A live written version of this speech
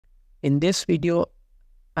In this video,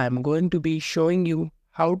 I'm going to be showing you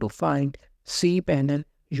how to find Cpanel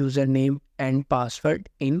username and password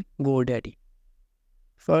in Godaddy.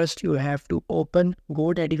 First, you have to open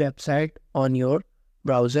Godaddy website on your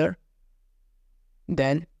browser.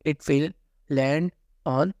 Then it will land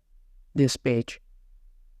on this page.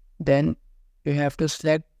 Then you have to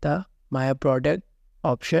select the My Product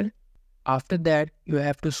option. After that, you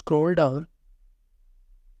have to scroll down,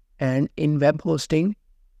 and in web hosting,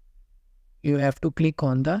 you have to click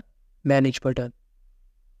on the Manage button.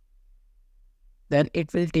 Then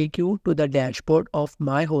it will take you to the dashboard of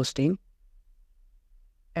My Hosting,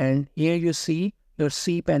 and here you see your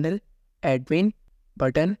Cpanel admin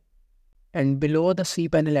button, and below the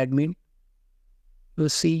Cpanel admin, you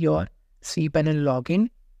see your Cpanel login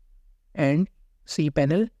and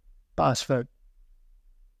Cpanel password.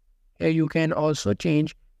 Here you can also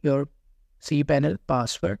change your Cpanel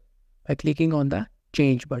password by clicking on the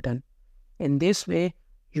Change button. In this way,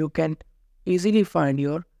 you can easily find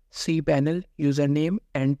your Cpanel username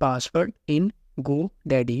and password in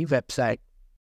Godaddy website.